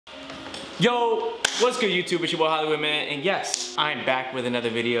Yo, what's good YouTube? It's your boy Hollywood, man. And yes, I'm back with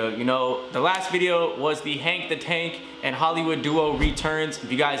another video. You know, the last video was the Hank the Tank and Hollywood duo returns.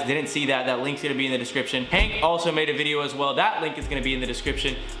 If you guys didn't see that, that link's gonna be in the description. Hank also made a video as well. That link is gonna be in the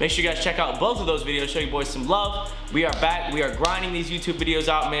description. Make sure you guys check out both of those videos. Show you boys some love. We are back. We are grinding these YouTube videos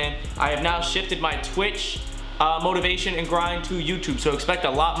out, man. I have now shifted my Twitch motivation and grind to YouTube, so expect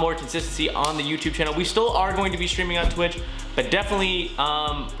a lot more consistency on the YouTube channel. We still are going to be streaming on Twitch, but definitely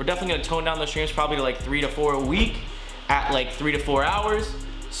we're definitely going to tone down the streams probably to like 3 to 4 a week at like 3 to 4 hours.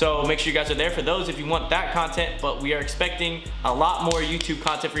 So make sure you guys are there for those if you want that content, but we are expecting a lot more YouTube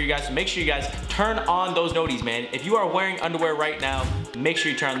content for you guys, so make sure you guys turn on those noties, man. If you are wearing underwear right now, make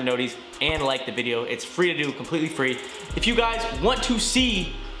sure you turn on the noties and like the video. It's free to do, completely free. If you guys want to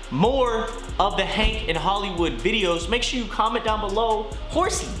see more of the Hank and Hollywood videos, make sure you comment down below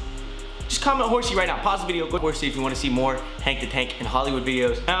Horsey. Just comment Horsey right now. Pause the video, go to Horsey if you want to see more Hank the Tank and Hollywood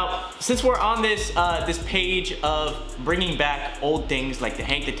videos. Now, since we're on this this page of bringing back old things like the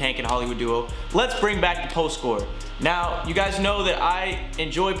Hank the Tank and Hollywood duo, let's bring back the post score. Now, you guys know that I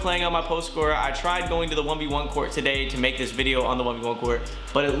enjoy playing on my post score. I tried going to the 1v1 court today to make this video on the 1v1 court,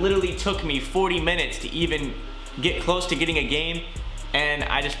 but it literally took me 40 minutes to even get close to getting a game. And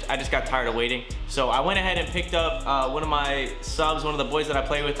I just got tired of waiting. So I went ahead and picked up one of my subs, one of the boys that I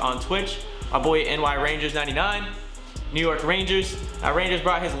play with on Twitch, my boy NY Rangers 99, New York Rangers. Rangers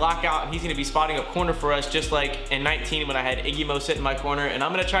brought his lockout and he's gonna be spotting up corner for us just like in 19 when I had Iggy Mo sit in my corner. And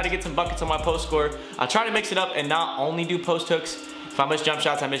I'm gonna try to get some buckets on my post score. I'll try to mix it up and not only do post hooks. If I miss jump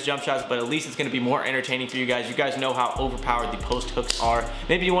shots, I miss jump shots, but at least it's gonna be more entertaining for you guys. You guys know how overpowered the post hooks are.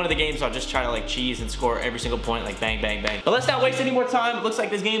 Maybe one of the games I'll just try to like cheese and score every single point, like bang, bang, bang. But let's not waste any more time. It looks like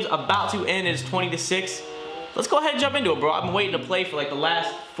this game's about to end. It's 20-6. Let's go ahead and jump into it, bro. I've been waiting to play for like the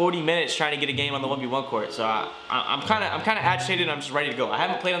last 40 minutes trying to get a game on the 1v1 court. So I'm kind of agitated and I'm just ready to go. I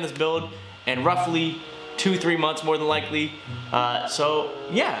haven't played on this build in roughly 2-3 months more than likely. So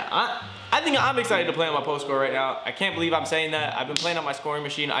yeah, I think I'm excited to play on my post score right now. I can't believe I'm saying that. I've been playing on my scoring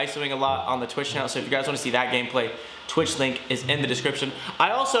machine, ISOing a lot on the Twitch channel. So if you guys want to see that gameplay, Twitch link is in the description.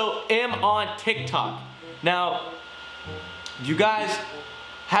 I also am on TikTok. Now, if you guys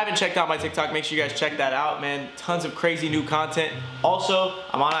haven't checked out my TikTok, make sure you guys check that out, man. Tons of crazy new content. Also,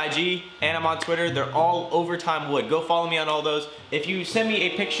 I'm on IG and I'm on Twitter. They're all OvertimeWood. Go follow me on all those. If you send me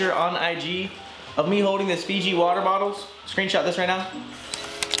a picture on IG of me holding this Fiji water bottles, screenshot this right now,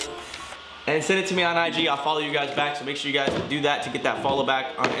 and send it to me on IG, I'll follow you guys back. So make sure you guys do that to get that follow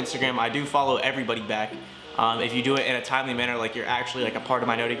back on Instagram. I do follow everybody back. If you do it in a timely manner, like you're actually like a part of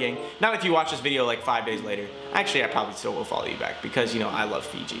my Noti gang. Not if you watch this video like 5 days later. Actually, I probably still will follow you back because, you know, I love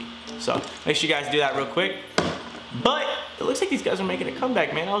Fiji. So make sure you guys do that real quick. But it looks like these guys are making a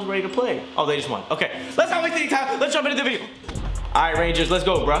comeback, man. I was ready to play. Oh, they just won. Okay, let's not waste any time. Let's jump into the video. All right, Rangers, let's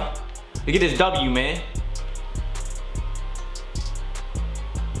go, bro. Let's get this W, man.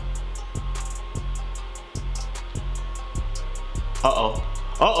 Uh-oh.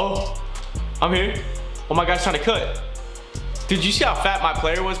 Uh-oh. I'm here. Oh my gosh, trying to cut. Did you see how fat my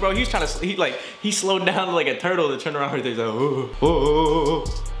player was, bro? He was trying to, he slowed down like a turtle to turn around right there. He's like, oh, oh,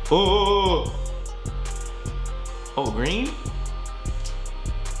 oh, oh. Oh, green?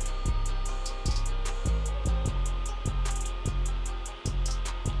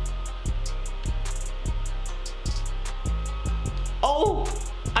 Oh,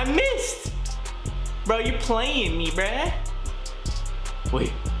 I missed. Bro, you playing me, bruh.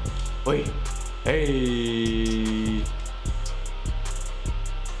 Wait, wait, hey.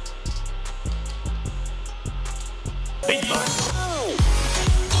 Big bun.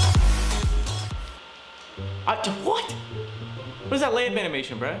 What? What is that layup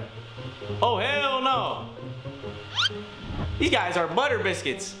animation, bruh? Oh, hell no. These guys are butter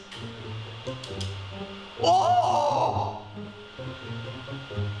biscuits. Oh!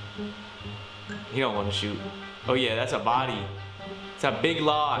 He don't want to shoot. Oh yeah, that's a body. It's a big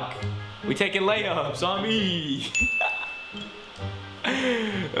lock. We taking layups on me.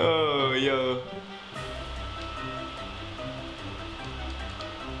 Oh, yo.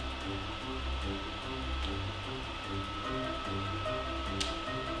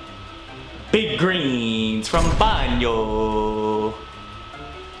 Big greens from Banyo.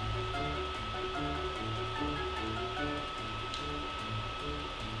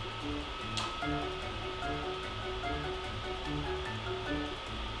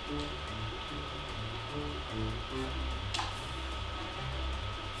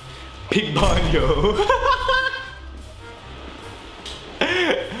 Big Banyo.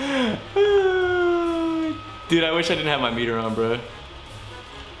 Dude, I wish I didn't have my meter on, bro.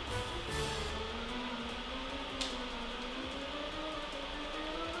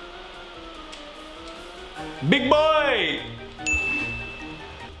 Big boy!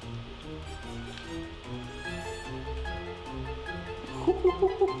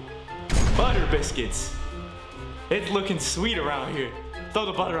 Butter biscuits. It's looking sweet around here. Throw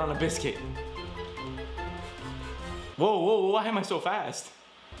the butter on a biscuit. Whoa, whoa, why am I so fast?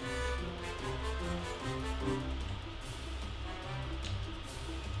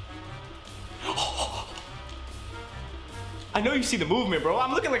 I know you see the movement, bro.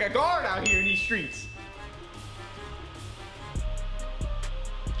 I'm looking like a guard out here in these streets.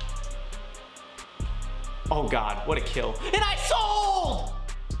 Oh God, what a kill. And I sold!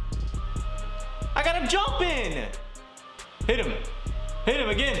 I got him jumping. Hit him. Hit him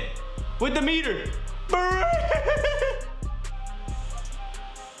again. With the meter.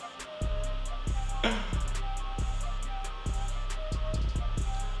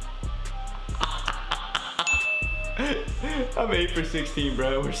 I'm 8 for 16,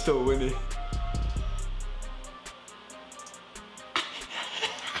 bro. We're still winning.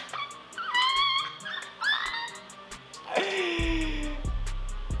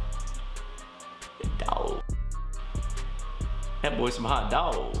 Dog. That boy's some hot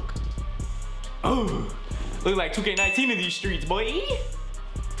dog. Oh, look like 2K19 in these streets, boy.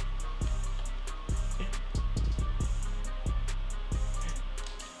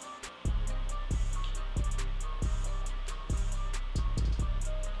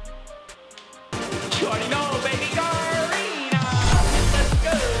 You already know, baby, Garena. Let's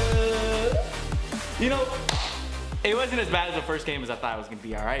go. You know, it wasn't as bad as the first game as I thought it was gonna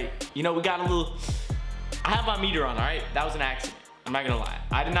be, all right? You know, we got a little, I have my meter on, all right? That was an accident, I'm not gonna lie.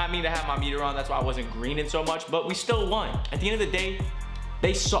 I did not mean to have my meter on, that's why I wasn't greening so much, but we still won. At the end of the day,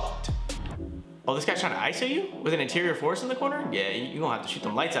 they sucked. Oh, this guy's trying to ISO you? With an interior force in the corner? Yeah, you're gonna have to shoot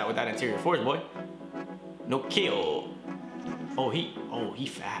them lights out with that interior force, boy. No kill. Oh, he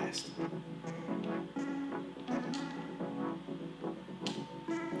fast.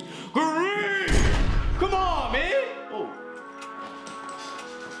 Green! Come on, man! Oh.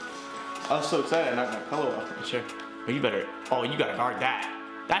 I was so excited I knocked my pillow off. Sure. But you better, oh, you gotta guard that.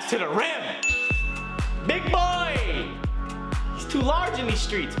 That's to the rim! Big boy! He's too large in these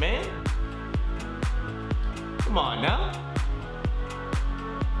streets, man. Come on now.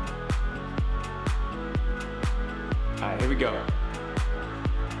 All right, here we go.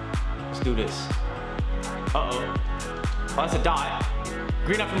 Let's do this. Uh-oh. Oh, that's a dot.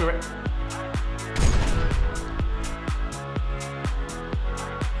 Green up from the right.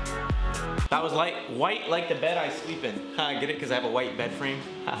 That was like white like the bed I sleep in. Get it? Because I have a white bed frame.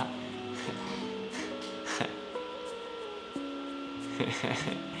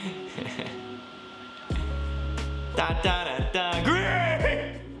 Da da da da.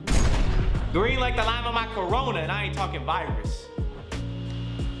 Green! Green like the lime of my Corona, and I ain't talking virus.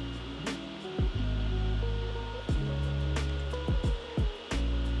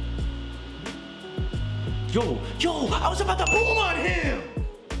 Yo, I was about to boom on him!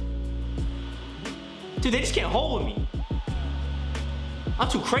 Dude, they just can't hold me. I'm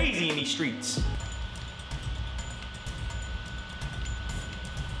too crazy in these streets.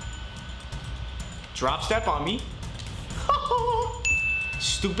 Drop step on me.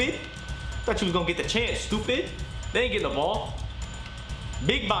 Stupid. Thought you was gonna get the chance, stupid. They ain't getting the ball.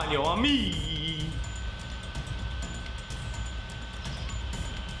 Big Banyo on me.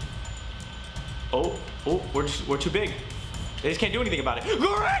 Oh, we're too big. They just can't do anything about it.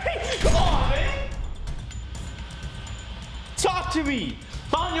 Great! Come on, man! Talk to me!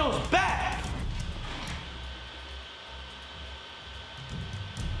 Banyo's back!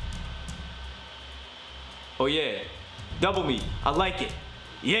 Oh yeah, double me, I like it.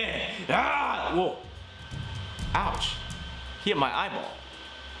 Yeah, ah, whoa. Ouch, he hit my eyeball.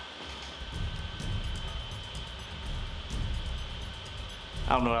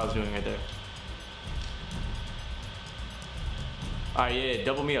 I don't know what I was doing right there. All right, yeah,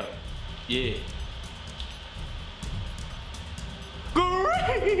 double me up. Yeah.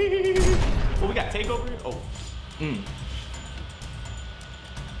 Great! Oh, we got takeover here? Oh.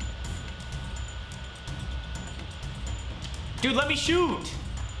 Dude, let me shoot!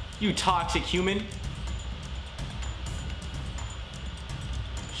 You toxic human.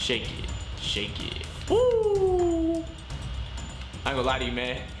 Shake it, shake it. Woo! I ain't gonna lie to you,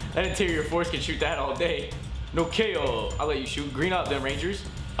 man. That interior force can shoot that all day. No KO. I'll let you shoot. Green up them Rangers.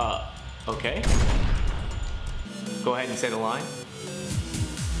 Okay. Go ahead and say the line.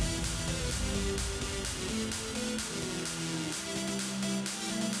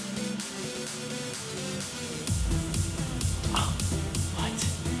 Oh,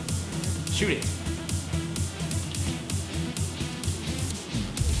 what? Shoot it.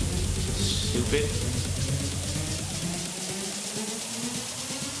 Stupid.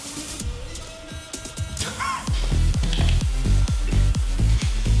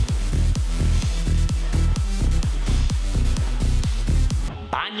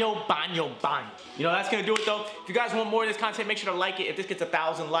 Banyo, banyo, banyo. You know, that's gonna do it though. If you guys want more of this content, make sure to like it. If this gets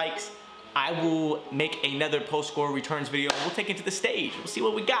 1,000 likes, I will make another post-score returns video. We'll take it to the stage. We'll see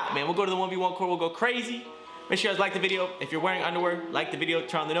what we got, man. We'll go to the 1v1 core, we'll go crazy. Make sure you guys like the video. If you're wearing underwear, like the video,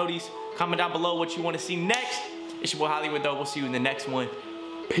 turn on the noties. Comment down below what you want to see next. It's your boy Hollywood though. We'll see you in the next one.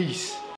 Peace.